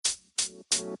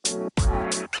Hey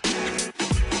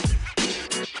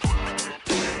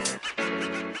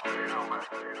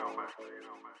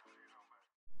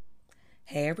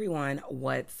everyone,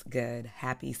 what's good?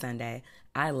 Happy Sunday.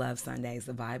 I love Sundays.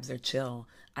 The vibes are chill.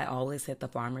 I always hit the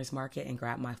farmer's market and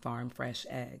grab my farm fresh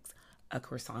eggs, a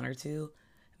croissant or two,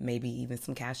 maybe even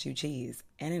some cashew cheese,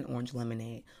 and an orange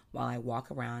lemonade while I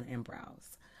walk around and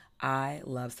browse. I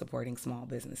love supporting small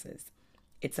businesses.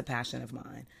 It's a passion of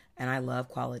mine, and I love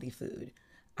quality food.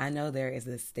 I know there is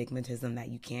this stigmatism that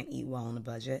you can't eat well on a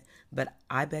budget, but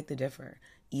I beg to differ.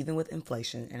 Even with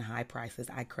inflation and high prices,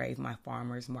 I crave my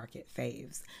farmers market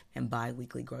faves and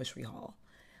bi-weekly grocery haul.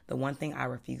 The one thing I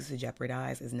refuse to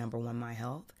jeopardize is number one, my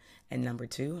health, and number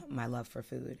two, my love for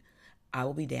food. I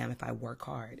will be damned if I work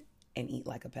hard and eat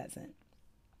like a peasant.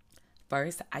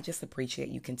 First, I just appreciate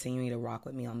you continuing to rock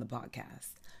with me on the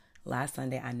podcast. Last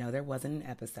Sunday, I know there wasn't an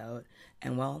episode,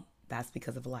 and well, that's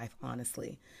because of life,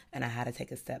 honestly, and I had to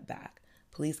take a step back.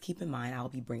 Please keep in mind I'll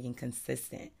be bringing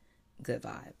consistent good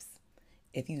vibes.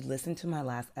 If you listened to my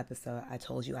last episode, I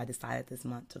told you I decided this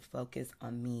month to focus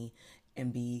on me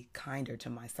and be kinder to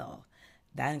myself.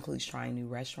 That includes trying new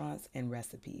restaurants and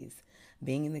recipes.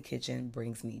 Being in the kitchen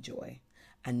brings me joy.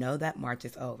 I know that March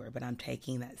is over, but I'm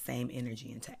taking that same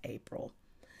energy into April.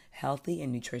 Healthy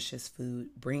and nutritious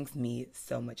food brings me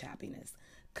so much happiness.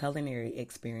 Culinary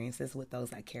experiences with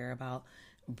those I care about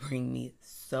bring me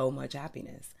so much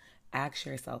happiness. Ask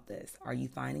yourself this. Are you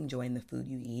finding joy in the food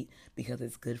you eat because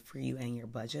it's good for you and your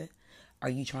budget? Are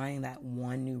you trying that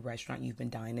one new restaurant you've been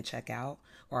dying to check out?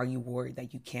 Or are you worried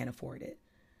that you can't afford it?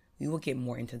 We will get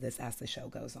more into this as the show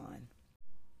goes on.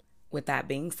 With that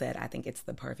being said, I think it's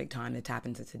the perfect time to tap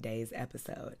into today's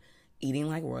episode, eating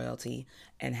like royalty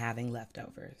and having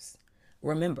leftovers.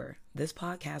 Remember, this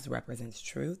podcast represents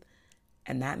truth,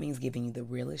 and that means giving you the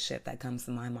realest shit that comes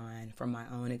to my mind from my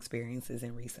own experiences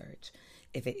and research.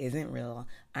 If it isn't real,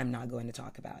 I'm not going to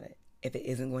talk about it. If it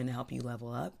isn't going to help you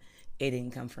level up, it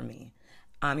didn't come from me.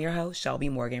 I'm your host, Shelby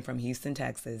Morgan from Houston,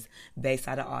 Texas, based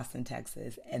out of Austin,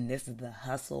 Texas, and this is the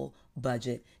Hustle,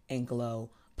 Budget, and Glow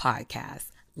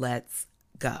podcast. Let's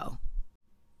go.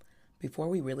 Before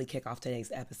we really kick off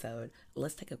today's episode,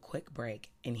 let's take a quick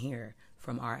break and hear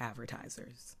from our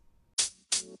advertisers.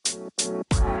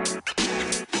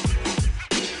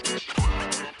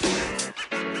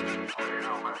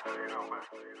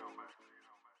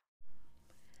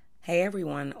 Hey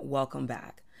everyone, welcome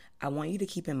back. I want you to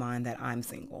keep in mind that I'm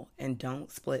single and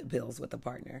don't split bills with a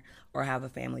partner or have a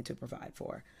family to provide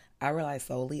for. I rely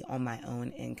solely on my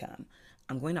own income.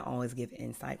 I'm going to always give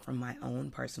insight from my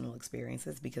own personal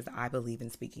experiences because I believe in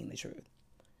speaking the truth.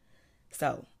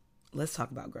 So, let's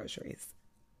talk about groceries.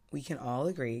 We can all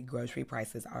agree grocery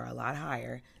prices are a lot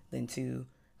higher than 2,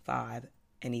 5,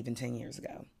 and even 10 years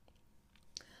ago.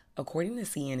 According to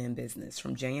CNN Business,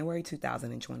 from January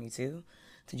 2022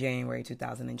 to January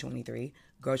 2023,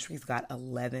 groceries got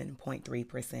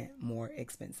 11.3% more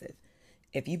expensive.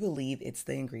 If you believe it's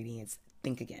the ingredients,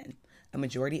 think again. A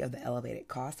majority of the elevated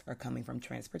costs are coming from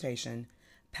transportation,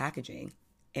 packaging,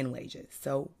 and wages.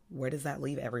 So where does that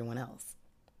leave everyone else?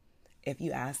 If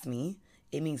you ask me,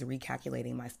 it means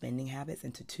recalculating my spending habits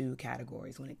into two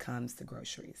categories when it comes to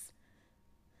groceries.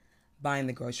 Buying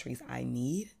the groceries I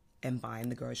need and buying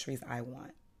the groceries I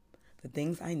want. The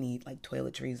things I need like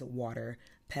toiletries, water,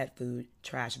 pet food,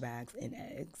 trash bags, and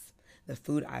eggs. The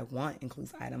food I want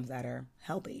includes items that are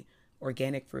healthy,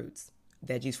 organic fruits,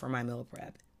 veggies for my meal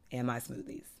prep, and my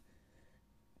smoothies.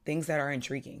 Things that are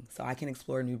intriguing so I can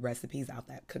explore new recipes out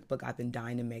that cookbook I've been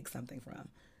dying to make something from.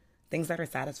 Things that are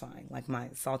satisfying, like my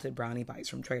salted brownie bites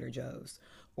from Trader Joe's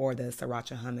or the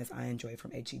sriracha hummus I enjoy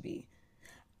from H-E-B.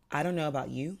 I don't know about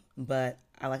you, but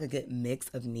I like a good mix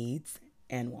of needs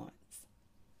and wants.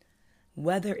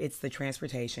 Whether it's the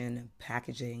transportation,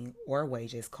 packaging, or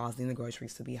wages causing the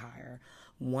groceries to be higher,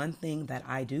 one thing that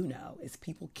I do know is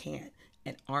people can't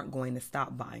and aren't going to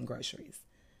stop buying groceries.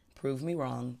 Prove me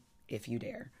wrong if you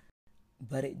dare.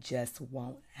 But it just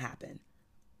won't happen.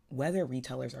 Whether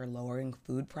retailers are lowering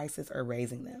food prices or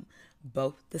raising them,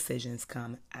 both decisions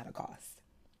come at a cost.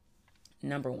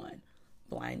 Number one,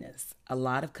 blindness. A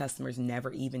lot of customers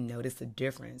never even notice the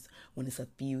difference when it's a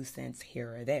few cents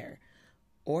here or there.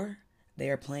 Or they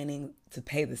are planning to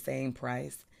pay the same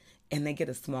price and they get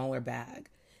a smaller bag.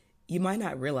 You might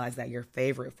not realize that your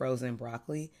favorite frozen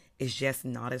broccoli is just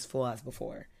not as full as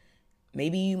before.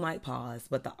 Maybe you might pause,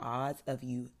 but the odds of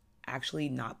you actually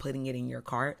not putting it in your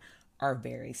cart are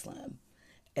very slim.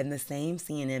 In the same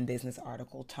CNN Business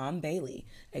article, Tom Bailey,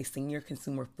 a senior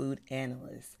consumer food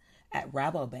analyst at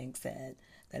Rabobank, said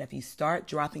that if you start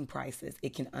dropping prices,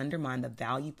 it can undermine the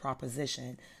value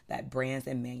proposition that brands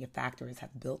and manufacturers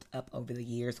have built up over the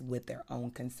years with their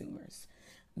own consumers.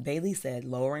 Bailey said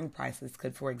lowering prices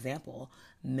could, for example,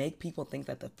 make people think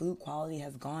that the food quality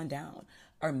has gone down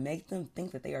or make them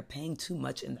think that they are paying too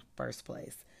much in the first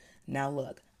place. Now,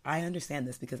 look, I understand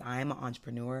this because I am an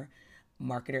entrepreneur,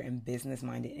 marketer, and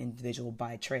business-minded individual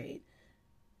by trade.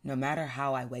 No matter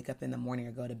how I wake up in the morning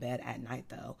or go to bed at night,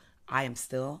 though, I am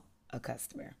still a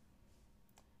customer.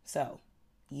 So,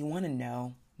 you want to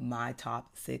know my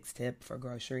top 6 tip for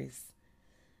groceries?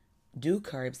 Do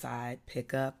curbside,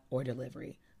 pickup, or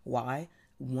delivery. Why?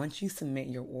 Once you submit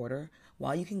your order,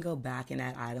 while you can go back and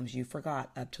add items you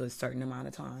forgot up to a certain amount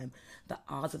of time, the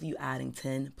odds of you adding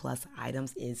 10 plus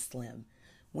items is slim.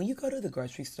 When you go to the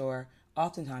grocery store,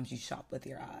 oftentimes you shop with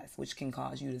your eyes, which can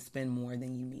cause you to spend more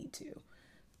than you need to.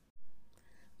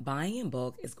 Buying in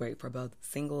bulk is great for both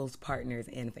singles, partners,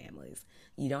 and families.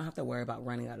 You don't have to worry about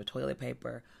running out of toilet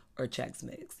paper or Chex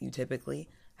Mix. You typically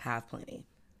have plenty.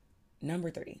 Number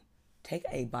 3, take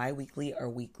a bi-weekly or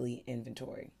weekly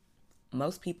inventory.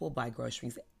 Most people buy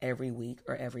groceries every week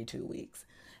or every 2 weeks.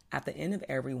 At the end of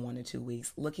every 1 to 2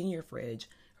 weeks, look in your fridge,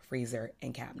 freezer,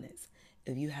 and cabinets.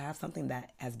 If you have something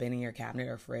that has been in your cabinet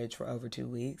or fridge for over 2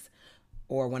 weeks,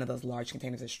 or one of those large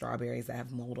containers of strawberries that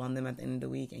have mold on them at the end of the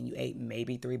week and you ate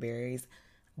maybe 3 berries,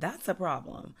 that's a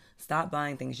problem. Stop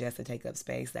buying things just to take up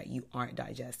space that you aren't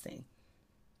digesting.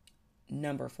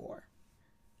 Number 4,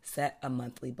 set a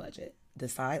monthly budget.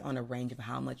 Decide on a range of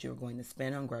how much you're going to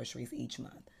spend on groceries each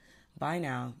month. By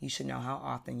now, you should know how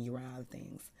often you run out of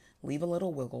things. Leave a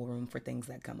little wiggle room for things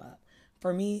that come up.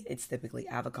 For me, it's typically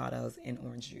avocados and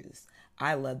orange juice.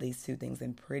 I love these 2 things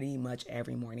and pretty much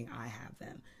every morning I have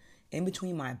them. In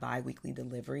between my bi-weekly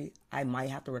delivery, I might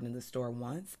have to run to the store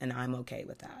once, and I'm okay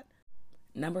with that.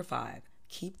 Number 5,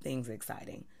 keep things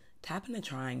exciting. Tap into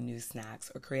trying new snacks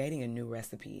or creating a new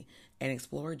recipe and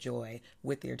explore joy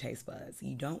with your taste buds.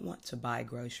 You don't want to buy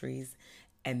groceries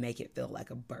and make it feel like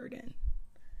a burden.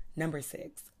 Number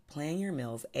 6, plan your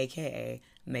meals, aka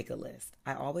make a list.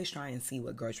 I always try and see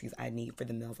what groceries I need for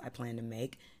the meals I plan to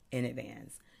make in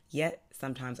advance. Yet,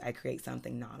 sometimes I create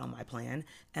something not on my plan,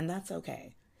 and that's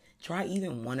okay. Try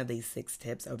even one of these 6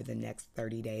 tips over the next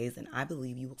 30 days, and I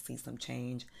believe you will see some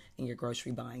change in your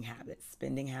grocery buying habits,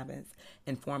 spending habits,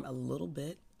 and form a little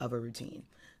bit of a routine.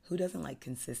 Who doesn't like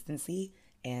consistency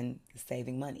and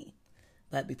saving money?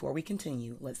 But before we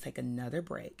continue, let's take another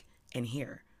break and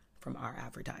hear from our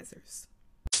advertisers.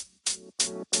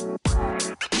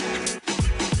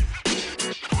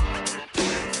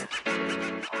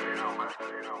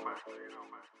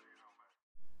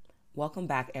 Welcome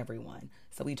back, everyone.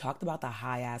 So we talked about the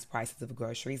high-ass prices of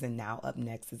groceries, and now up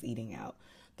next is eating out.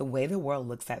 The way the world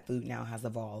looks at food now has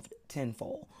evolved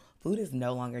tenfold. Food is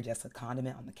no longer just a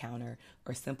condiment on the counter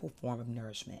or simple form of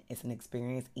nourishment. It's an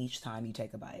experience each time you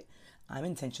take a bite. I'm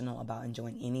intentional about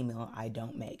enjoying any meal I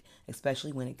don't make,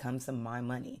 especially when it comes to my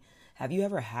money. Have you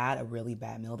ever had a really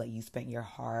bad meal that you spent your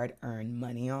hard-earned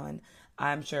money on?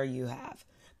 I'm sure you have,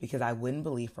 because I wouldn't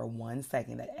believe for 1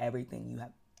 second that everything you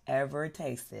have ever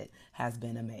tasted has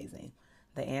been amazing.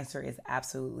 The answer is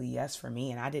absolutely yes for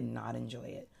me, and I did not enjoy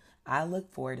it. I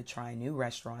look forward to trying new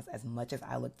restaurants as much as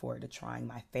I look forward to trying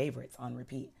my favorites on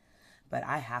repeat. But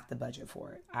I have to budget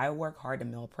for it. I work hard to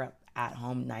meal prep at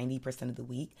home 90% of the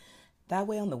week. That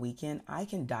way on the weekend, I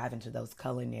can dive into those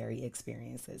culinary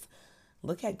experiences.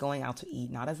 Look at going out to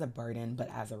eat not as a burden, but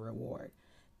as a reward.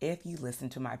 If you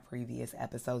listened to my previous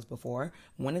episodes before,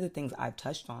 one of the things I've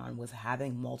touched on was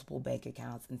having multiple bank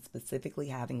accounts and specifically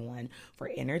having one for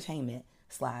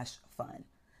entertainment/fun.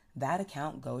 That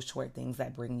account goes toward things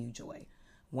that bring you joy.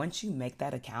 Once you make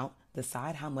that account,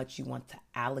 decide how much you want to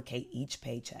allocate each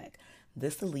paycheck.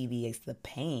 This alleviates the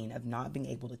pain of not being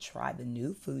able to try the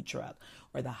new food truck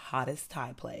or the hottest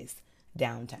Thai place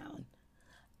downtown.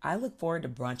 I look forward to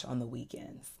brunch on the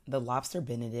weekends. The Lobster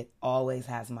Benedict always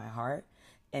has my heart.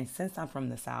 And since I'm from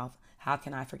the South, how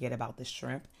can I forget about the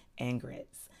shrimp and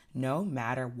grits? No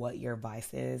matter what your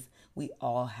vice is, we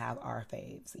all have our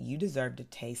faves. You deserve to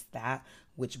taste that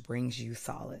which brings you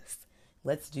solace.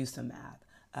 Let's do some math.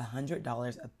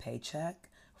 $100 a paycheck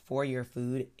for your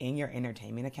food in your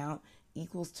entertainment account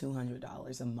equals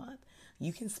 $200 a month.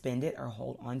 You can spend it or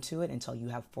hold on to it until you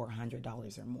have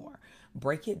 $400 or more.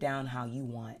 Break it down how you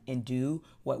want and do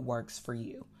what works for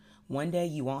you. One day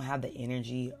you won't have the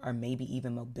energy or maybe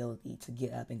even mobility to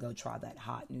get up and go try that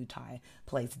hot new Thai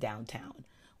place downtown.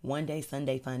 One day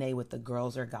Sunday fun day with the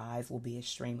girls or guys will be a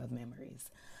stream of memories.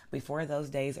 Before those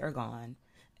days are gone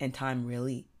and time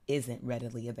really isn't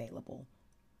readily available,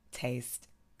 taste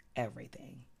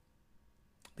everything.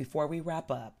 Before we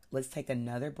wrap up, let's take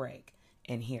another break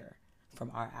and hear from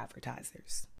our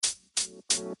advertisers.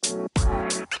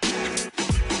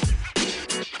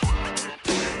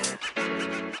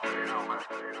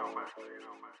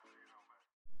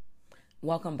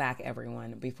 Welcome back,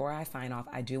 everyone. Before I sign off,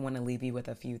 I do want to leave you with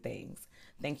a few things.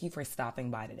 Thank you for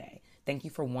stopping by today. Thank you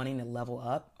for wanting to level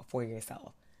up for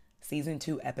yourself. Season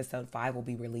 2, Episode 5 will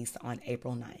be released on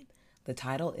April 9th. The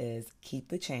title is Keep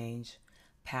the Change,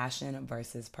 Passion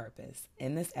versus Purpose.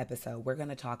 In this episode, we're going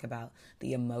to talk about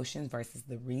the emotions versus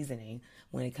the reasoning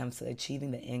when it comes to achieving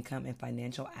the income and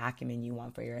financial acumen you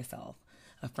want for yourself.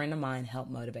 A friend of mine helped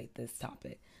motivate this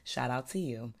topic. Shout out to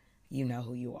you. You know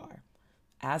who you are.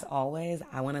 As always,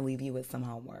 I want to leave you with some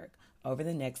homework. Over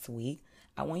the next week,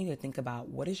 I want you to think about,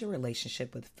 what is your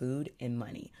relationship with food and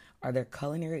money? Are there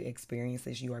culinary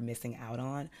experiences you are missing out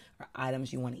on, or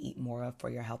items you want to eat more of for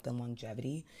your health and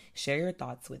longevity? Share your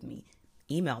thoughts with me.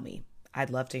 Email me. I'd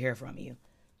love to hear from you.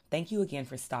 Thank you again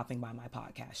for stopping by my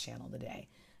podcast channel today.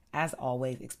 As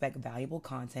always, expect valuable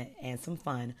content and some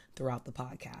fun throughout the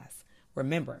podcast.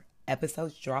 Remember,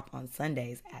 episodes drop on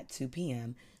Sundays at 2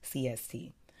 p.m.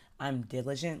 CST. I'm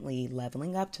diligently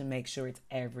leveling up to make sure it's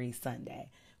every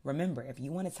Sunday. Remember, if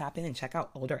you want to tap in and check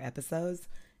out older episodes,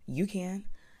 you can.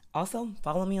 Also,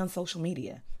 follow me on social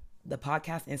media. The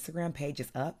podcast Instagram page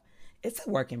is up. It's a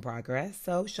work in progress,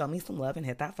 so show me some love and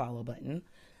hit that follow button.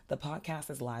 The podcast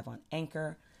is live on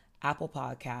Anchor, Apple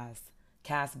Podcasts,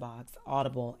 Castbox,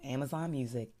 Audible, Amazon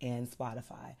Music, and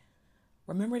Spotify.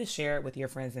 Remember to share it with your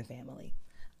friends and family.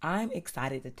 I'm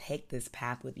excited to take this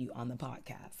path with you on the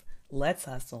podcast. Let's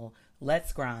hustle,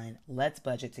 let's grind, let's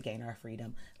budget to gain our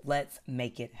freedom. Let's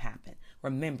make it happen.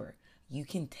 Remember, you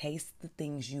can taste the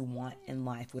things you want in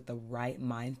life with the right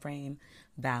mind frame,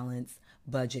 balance,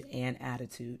 budget, and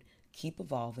attitude. Keep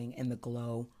evolving and the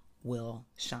glow will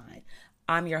shine.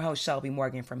 I'm your host, Shelby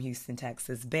Morgan from Houston,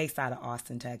 Texas, based out of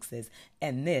Austin, Texas,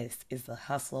 and this is the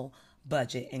Hustle,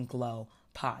 Budget, and Glow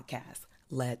podcast.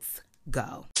 Let's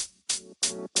go.